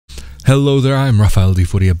Hello there, I'm Rafael di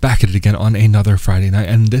Furia, back at it again on another Friday night,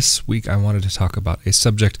 and this week I wanted to talk about a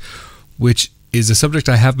subject which is a subject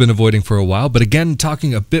I have been avoiding for a while, but again,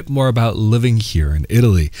 talking a bit more about living here in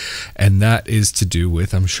Italy. And that is to do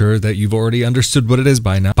with, I'm sure that you've already understood what it is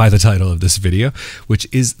by now, by the title of this video, which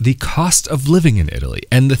is the cost of living in Italy.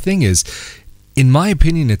 And the thing is, in my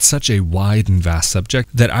opinion, it's such a wide and vast subject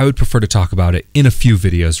that I would prefer to talk about it in a few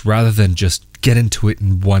videos rather than just get into it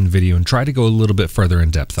in one video and try to go a little bit further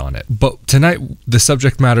in depth on it. But tonight, the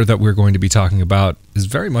subject matter that we're going to be talking about is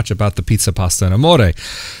very much about the pizza Pasta Amore.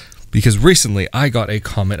 Because recently I got a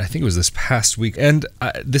comment, I think it was this past week, and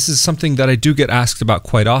this is something that I do get asked about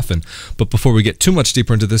quite often. But before we get too much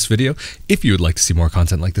deeper into this video, if you would like to see more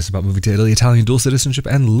content like this about moving to Italy, Italian dual citizenship,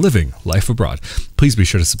 and living life abroad, please be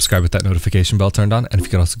sure to subscribe with that notification bell turned on. And if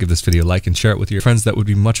you could also give this video a like and share it with your friends, that would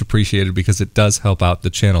be much appreciated because it does help out the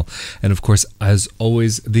channel. And of course, as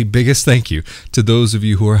always, the biggest thank you to those of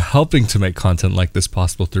you who are helping to make content like this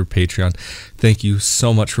possible through Patreon. Thank you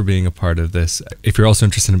so much for being a part of this. If you're also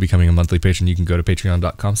interested in becoming a monthly patron, you can go to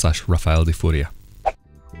patreon.com/Rafael di Furia.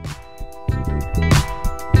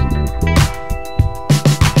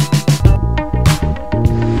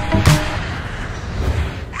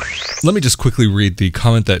 Let me just quickly read the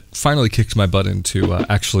comment that finally kicked my butt into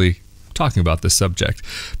actually talking about this subject,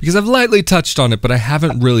 because I've lightly touched on it, but I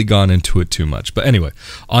haven't really gone into it too much. But anyway,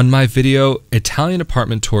 on my video, Italian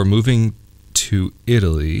apartment tour moving to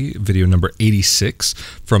Italy, video number 86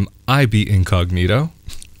 from IB Incognito.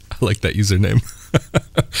 I like that username.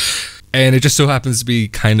 And it just so happens to be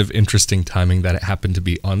kind of interesting timing that it happened to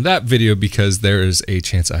be on that video, because there is a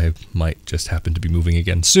chance I might just happen to be moving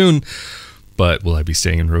again soon. But will I be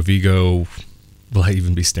staying in Rovigo? Will I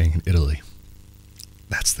even be staying in Italy?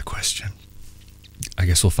 That's the question. I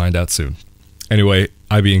guess we'll find out soon. Anyway,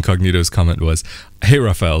 IB Incognito's comment was, "Hey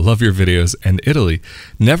Rafael, love your videos, and Italy.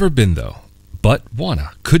 Never been though. But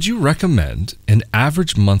wanna, could you recommend an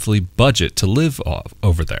average monthly budget to live off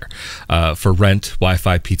over there? For rent,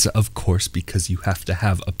 Wi-Fi, pizza, of course, because you have to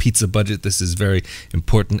have a pizza budget. This is very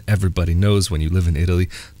important. Everybody knows when you live in Italy,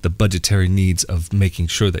 the budgetary needs of making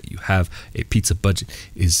sure that you have a pizza budget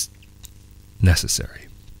is necessary."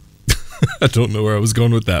 I don't know where I was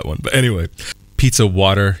going with that one, but anyway. Pizza,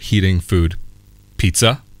 water, heating, food.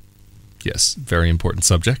 Pizza. Yes, very important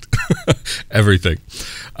subject. Everything.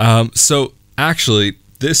 So actually,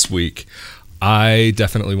 this week, I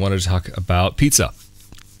definitely wanted to talk about pizza.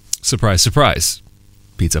 Surprise, surprise.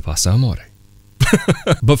 Pizza Pasta Amore.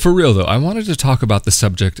 But for real though, I wanted to talk about the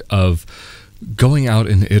subject of going out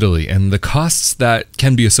in Italy and the costs that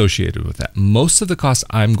can be associated with that. Most of the costs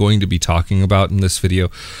I'm going to be talking about in this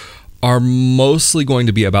video are mostly going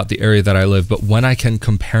to be about the area that I live, but when I can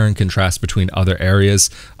compare and contrast between other areas,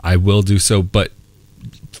 I will do so. But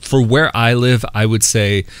for where I live, I would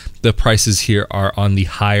say the prices here are on the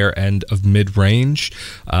higher end of mid-range,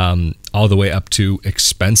 all the way up to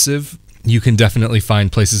expensive. You can definitely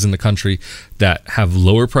find places in the country that have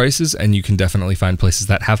lower prices, and you can definitely find places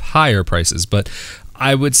that have higher prices. But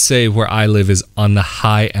I would say where I live is on the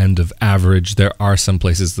high end of average. There are some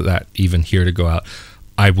places that even here to go out,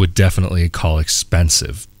 I would definitely call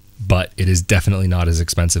expensive, but it is definitely not as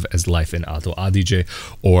expensive as life in Alto Adige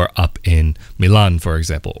or up in Milan, for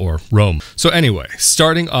example, or Rome. So anyway,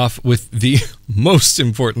 starting off with the most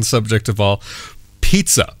important subject of all,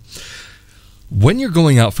 pizza. When you're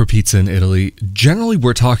going out for pizza in Italy, generally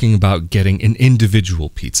we're talking about getting an individual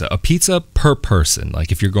pizza, a pizza per person.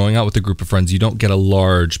 Like if you're going out with a group of friends, you don't get a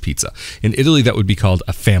large pizza. In Italy, that would be called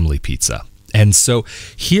a family pizza. And so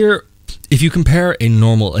here, if you compare a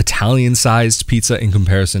normal Italian-sized pizza in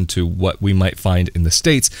comparison to what we might find in the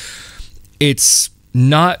States, it's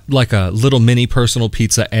not like a little mini personal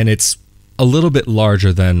pizza, and it's a little bit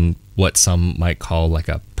larger than what some might call like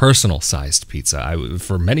a personal-sized pizza.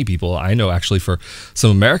 For many people, I know actually for some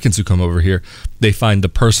Americans who come over here, they find the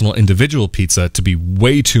personal individual pizza to be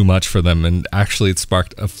way too much for them, and actually it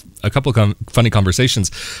sparked a couple of funny conversations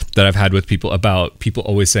that I've had with people about people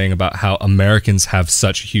always saying about how Americans have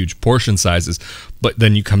such huge portion sizes, but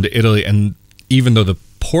then you come to Italy and even though the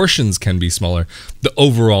portions can be smaller, the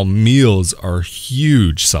overall meals are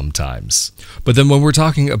huge sometimes. But then when we're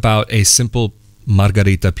talking about a simple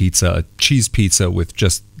margherita pizza, a cheese pizza with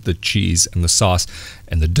just the cheese and the sauce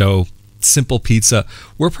and the dough, simple pizza,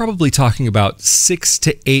 we're probably talking about 6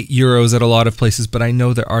 to 8 euros at a lot of places, but I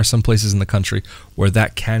know there are some places in the country where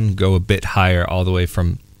that can go a bit higher, all the way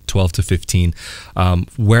from 12 to 15.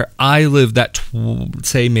 Where I live, that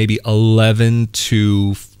say maybe 11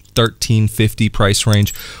 to 13.50 price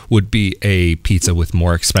range would be a pizza with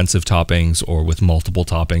more expensive toppings or with multiple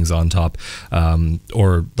toppings on top,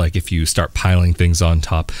 or like if you start piling things on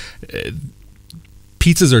top.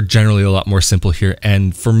 Pizzas are generally a lot more simple here,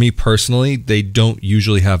 and for me personally, they don't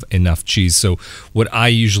usually have enough cheese. So what I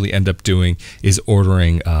usually end up doing is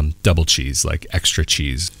ordering double cheese, like extra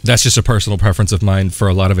cheese. That's just a personal preference of mine. For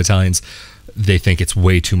a lot of Italians, they think it's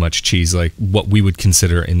way too much cheese. Like what we would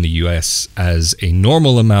consider in the US as a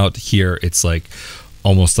normal amount, here it's like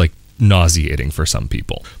almost like nauseating for some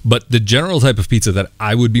people. But the general type of pizza that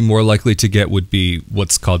I would be more likely to get would be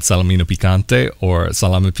what's called salamino picante or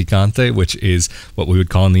salame picante, which is what we would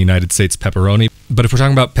call in the United States pepperoni. But if we're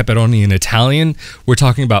talking about pepperoni in Italian, we're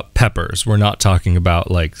talking about peppers. We're not talking about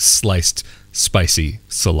like sliced spicy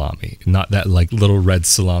salami, not that like little red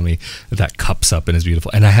salami that cups up and is beautiful.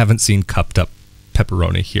 And I haven't seen cupped up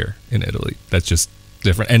pepperoni here in Italy. That's just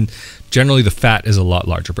different. And generally the fat is a lot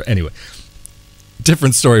larger. But anyway,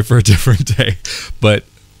 different story for a different day. But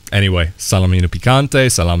anyway, salamino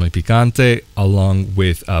picante, salame picante, along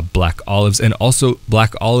with black olives. And also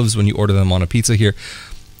black olives, when you order them on a pizza here,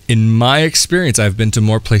 in my experience, I've been to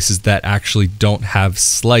more places that actually don't have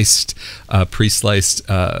sliced, pre-sliced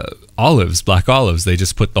olives, black olives. They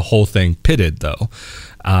just put the whole thing pitted though.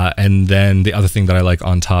 And then the other thing that I like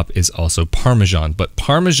on top is also Parmesan. But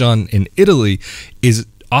Parmesan in Italy is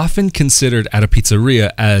often considered at a pizzeria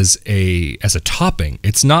as a topping.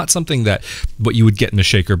 It's not something that what you would get in a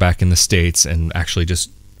shaker back in the States and actually just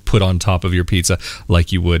put on top of your pizza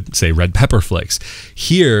like you would, say, red pepper flakes.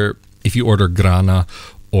 Here, if you order grana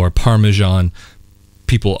or Parmesan,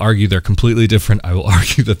 people argue they're completely different. I will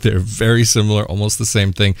argue that they're very similar, almost the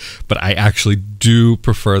same thing, but I actually do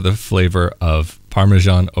prefer the flavor of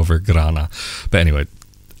Parmesan over grana. But anyway,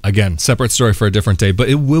 again, separate story for a different day, but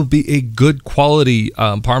it will be a good quality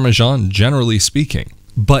Parmesan, generally speaking.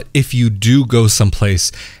 But if you do go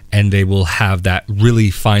someplace and they will have that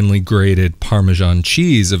really finely grated Parmesan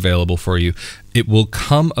cheese available for you, it will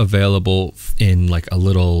come available in like a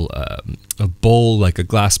little a bowl, like a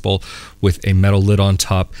glass bowl with a metal lid on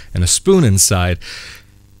top and a spoon inside.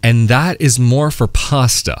 And that is more for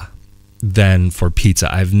pasta than for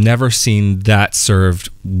pizza. I've never seen that served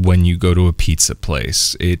when you go to a pizza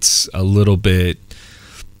place. It's a little bit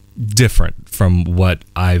different from what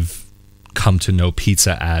I've come to know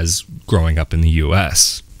pizza as growing up in the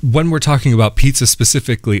US. When we're talking about pizza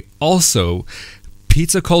specifically, also,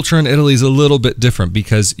 pizza culture in Italy is a little bit different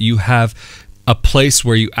because you have a place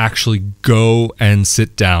where you actually go and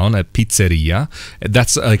sit down, a pizzeria.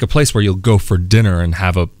 That's like a place where you'll go for dinner and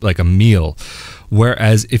have a meal.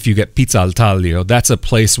 Whereas if you get pizza al taglio, that's a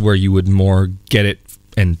place where you would more get it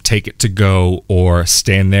and take it to go or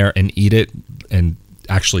stand there and eat it and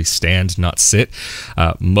actually stand, not sit,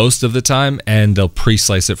 most of the time. And they'll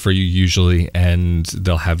pre-slice it for you usually, and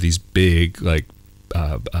they'll have these big like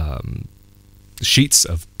sheets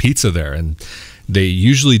of pizza there, and they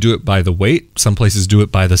usually do it by the weight. Some places do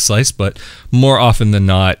it by the slice, but more often than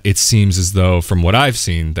not, it seems as though, from what I've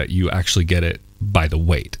seen, that you actually get it by the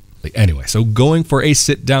weight. Anyway, so going for a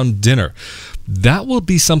sit-down dinner, that will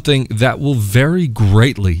be something that will vary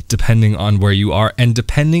greatly depending on where you are and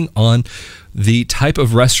depending on the type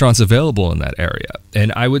of restaurants available in that area.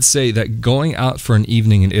 And I would say that going out for an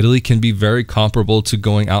evening in Italy can be very comparable to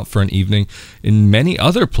going out for an evening in many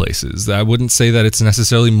other places. I wouldn't say that it's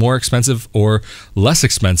necessarily more expensive or less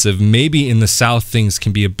expensive. Maybe in the South things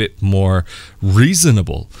can be a bit more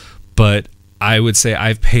reasonable, but I would say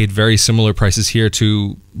I've paid very similar prices here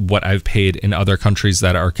to what I've paid in other countries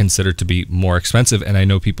that are considered to be more expensive. And I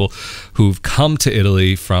know people who've come to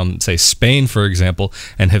Italy from, say, Spain, for example,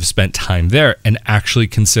 and have spent time there and actually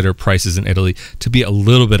consider prices in Italy to be a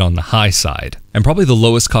little bit on the high side. And probably the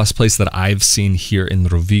lowest cost place that I've seen here in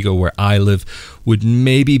Rovigo, where I live, would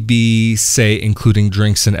maybe be, say, including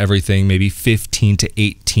drinks and everything, maybe $15 to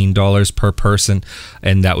 $18 per person.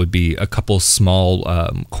 And that would be a couple small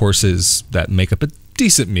courses that make up a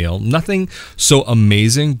decent meal. Nothing so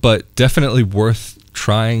amazing, but definitely worth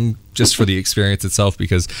trying just for the experience itself,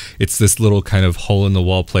 because it's this little kind of hole in the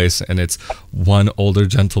wall place, and it's one older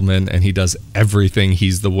gentleman and he does everything.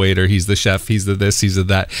 He's the waiter, he's the chef, he's the this, he's the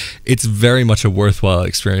that. It's very much a worthwhile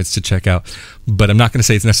experience to check out, but I'm not going to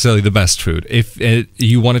say it's necessarily the best food. If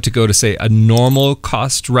you wanted to go to, say, a normal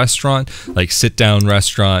cost restaurant, like sit down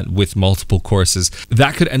restaurant with multiple courses,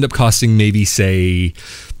 that could end up costing maybe, say,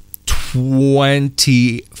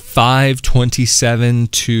 27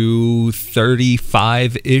 to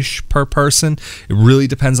 35-ish per person. It really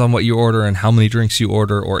depends on what you order and how many drinks you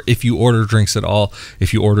order, or if you order drinks at all,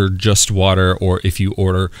 if you order just water, or if you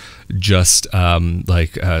order just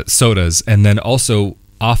sodas. And then also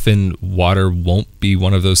often water won't be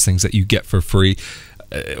one of those things that you get for free.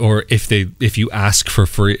 Or if you ask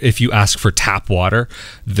for tap water,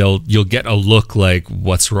 you'll get a look like,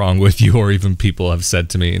 what's wrong with you? Or even people have said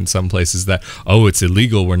to me in some places that, oh, it's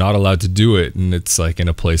illegal, we're not allowed to do it. And it's like in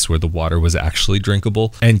a place where the water was actually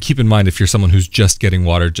drinkable. And keep in mind, if you're someone who's just getting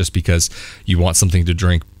water just because you want something to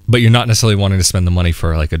drink, but you're not necessarily wanting to spend the money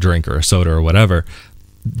for like a drink or a soda or whatever,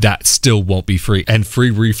 that still won't be free. And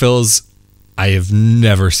free refills, I have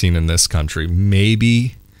never seen in this country.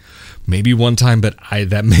 Maybe one time, but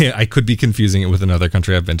I could be confusing it with another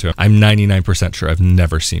country I've been to. I'm 99% sure I've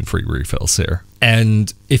never seen free refills here.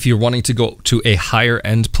 And if you're wanting to go to a higher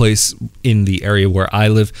end place in the area where I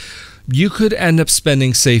live, you could end up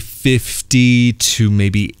spending, say, 50 to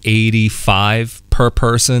maybe 85 per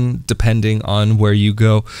person, depending on where you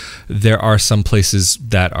go. There are some places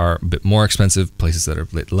that are a bit more expensive, places that are a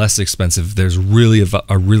bit less expensive. There's really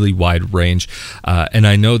a really wide range. And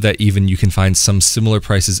I know that even you can find some similar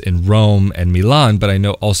prices in Rome and Milan, but I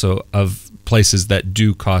know also of places that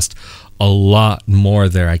do cost a lot more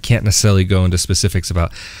there. I can't necessarily go into specifics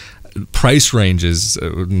about price ranges.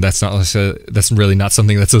 That's really not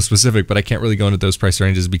something that's so specific, but I can't really go into those price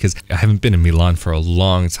ranges because I haven't been in Milan for a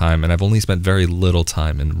long time and I've only spent very little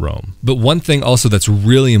time in Rome. But one thing also that's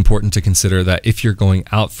really important to consider, that if you're going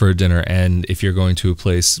out for a dinner and if you're going to a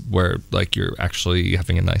place where like you're actually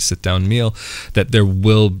having a nice sit down meal, that there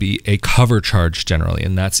will be a cover charge generally.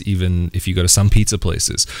 And that's even if you go to some pizza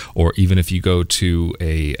places, or even if you go to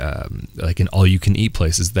a like an all you can eat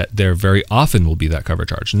places, that there very often will be that cover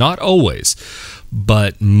charge. Not always,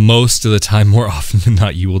 but most of the time, more often than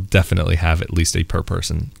not, you will definitely have at least a per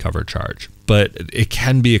person cover charge. But it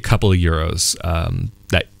can be a couple of euros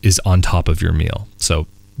that is on top of your meal. So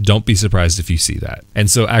don't be surprised if you see that.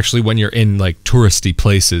 And so actually when you're in like touristy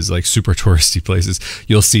places, like super touristy places,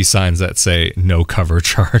 you'll see signs that say no cover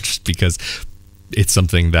charge, because it's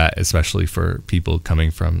something that, especially for people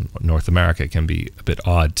coming from North America, can be a bit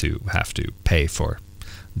odd to have to pay for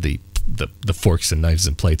the forks and knives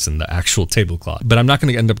and plates and the actual tablecloth. But I'm not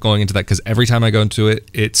going to end up going into that, because every time I go into it,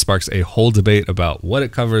 it sparks a whole debate about what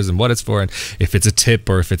it covers and what it's for, and if it's a tip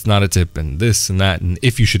or if it's not a tip, and this and that, and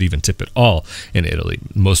if you should even tip at all in Italy.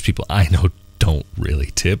 Most people I know don't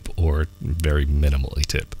really tip, or very minimally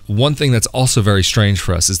tip. One thing that's also very strange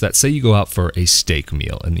for us is that, say you go out for a steak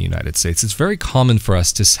meal in the United States, it's very common for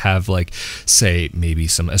us to have, like, say maybe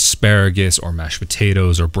some asparagus or mashed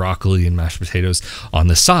potatoes or broccoli and mashed potatoes on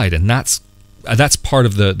the side, and that's part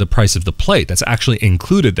of the price of the plate. That's actually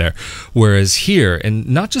included there. Whereas here, and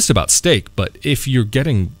not just about steak, but if you're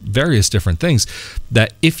getting various different things,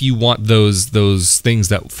 that if you want those things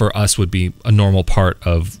that for us would be a normal part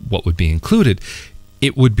of what would be included,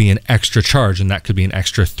 it would be an extra charge, and that could be an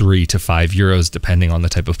extra 3 to 5 euros depending on the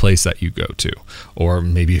type of place that you go to. Or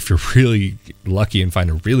maybe if you're really lucky and find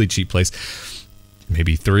a really cheap place,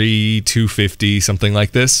 maybe $2.50, something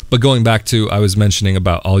like this. But going back to, I was mentioning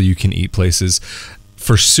about all-you-can-eat places.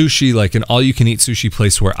 For sushi, like an all-you-can-eat sushi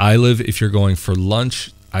place where I live, if you're going for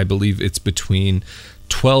lunch, I believe it's between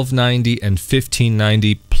 $12.90 and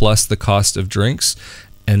 $15.90 plus the cost of drinks.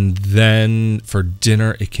 And then for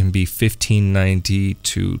dinner, it can be $15.90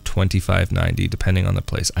 to $25.90, depending on the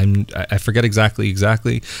place. I forget exactly,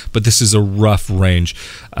 but this is a rough range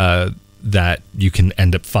that you can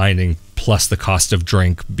end up finding, plus the cost of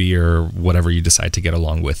drink, beer, whatever you decide to get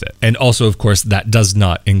along with it. And also, of course, that does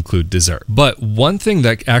not include dessert. But one thing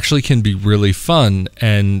that actually can be really fun,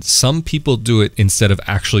 and some people do it instead of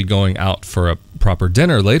actually going out for a proper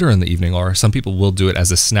dinner later in the evening, or some people will do it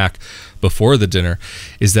as a snack before the dinner,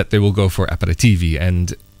 is that they will go for aperitivi.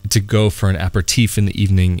 And to go for an aperitif in the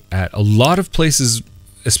evening at a lot of places,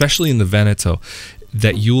 especially in the Veneto,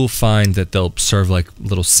 that you will find that they'll serve like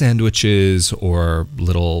little sandwiches or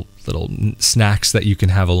little snacks that you can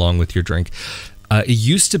have along with your drink. It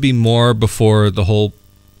used to be more before the whole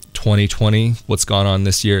 2020, what's gone on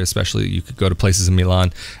this year, especially. You could go to places in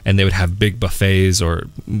Milan and they would have big buffets, or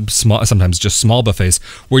sometimes just small buffets,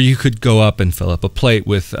 where you could go up and fill up a plate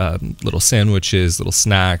with little sandwiches, little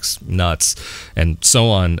snacks, nuts, and so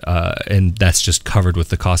on, and that's just covered with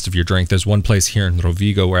the cost of your drink. There's one place here in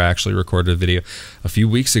Rovigo where I actually recorded a video a few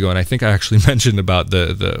weeks ago, and I think I actually mentioned about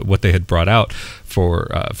the what they had brought out for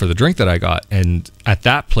the drink that I got. And at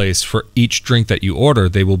that place, for each drink that you order,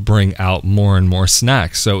 they will bring out more and more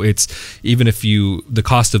snacks. So it's, even if the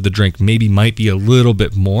cost of the drink might be a little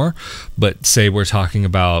bit more, but say we're talking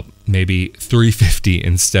about maybe $3.50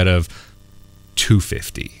 instead of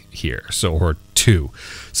 $2.50. here, so, or 2.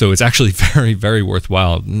 So it's actually very, very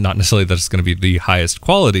worthwhile. Not necessarily that it's going to be the highest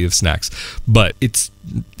quality of snacks, but it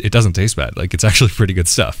doesn't taste bad. Like, it's actually pretty good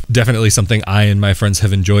stuff. Definitely something I and my friends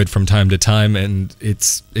have enjoyed from time to time, and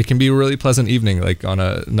it can be a really pleasant evening, like on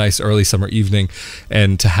a nice early summer evening,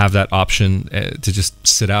 and to have that option to just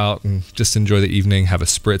sit out and just enjoy the evening, have a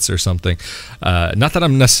spritz or something. Not that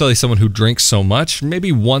I'm necessarily someone who drinks so much.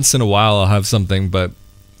 Maybe once in a while I'll have something, but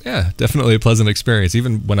yeah, definitely a pleasant experience.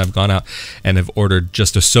 Even when I've gone out and have ordered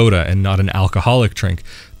just a soda and not an alcoholic drink,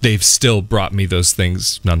 they've still brought me those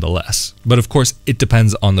things nonetheless. But of course, it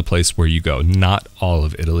depends on the place where you go. Not all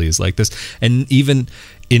of Italy is like this. And even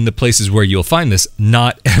in the places where you'll find this,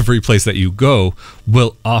 not every place that you go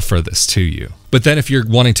will offer this to you. But then if you're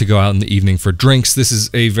wanting to go out in the evening for drinks, this is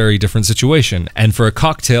a very different situation. And for a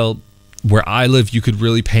cocktail, where I live, you could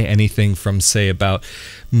really pay anything from, say, about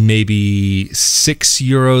maybe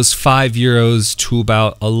 €6, €5 to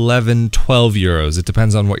about 11, 12 euros. It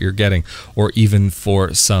depends on what you're getting. Or even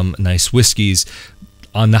for some nice whiskeys,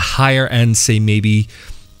 on the higher end, say maybe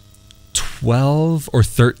 12 or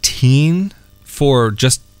 13 for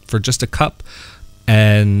just a cup.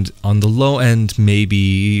 And on the low end,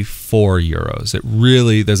 maybe €4. It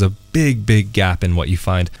really, there's a big gap in what you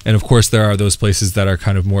find. And of course, there are those places that are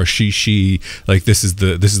kind of more shishi, like this is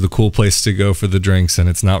the cool place to go for the drinks, and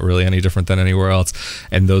it's not really any different than anywhere else.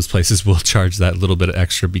 And those places will charge that little bit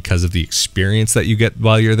extra because of the experience that you get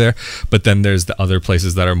while you're there. But then there's the other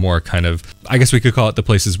places that are more kind of, I guess we could call it the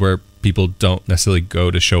places where people don't necessarily go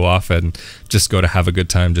to show off and just go to have a good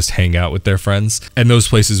time, just hang out with their friends. And those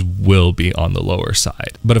places will be on the lower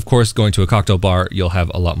side. But of course, going to a cocktail bar, you'll have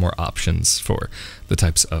a lot more options for the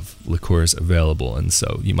types of liqueurs available, and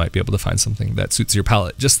so you might be able to find something that suits your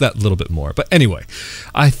palate just that little bit more. But anyway,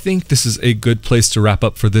 I think this is a good place to wrap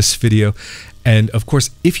up for this video. And of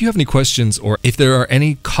course, if you have any questions or if there are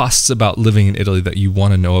any costs about living in Italy that you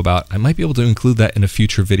want to know about, I might be able to include that in a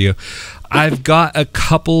future video. I've got a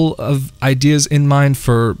couple of ideas in mind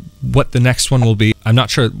for what the next one will be. I'm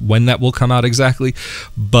not sure when that will come out exactly,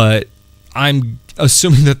 but I'm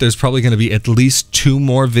assuming that there's probably going to be at least 2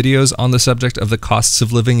 more videos on the subject of the costs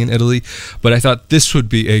of living in Italy, but I thought this would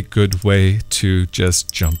be a good way to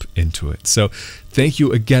just jump into it. So thank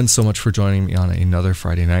you again so much for joining me on another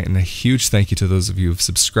Friday night, and a huge thank you to those of you who've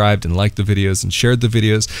subscribed and liked the videos and shared the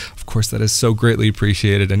videos. Of course, that is so greatly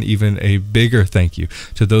appreciated, and even a bigger thank you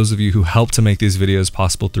to those of you who help to make these videos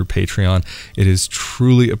possible through Patreon. It is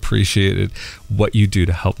truly appreciated what you do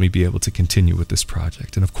to help me be able to continue with this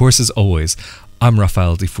project. And of course, as always, I'm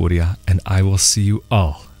Rafael di Furia, and I will see you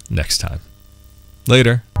all next time.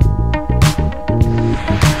 Later.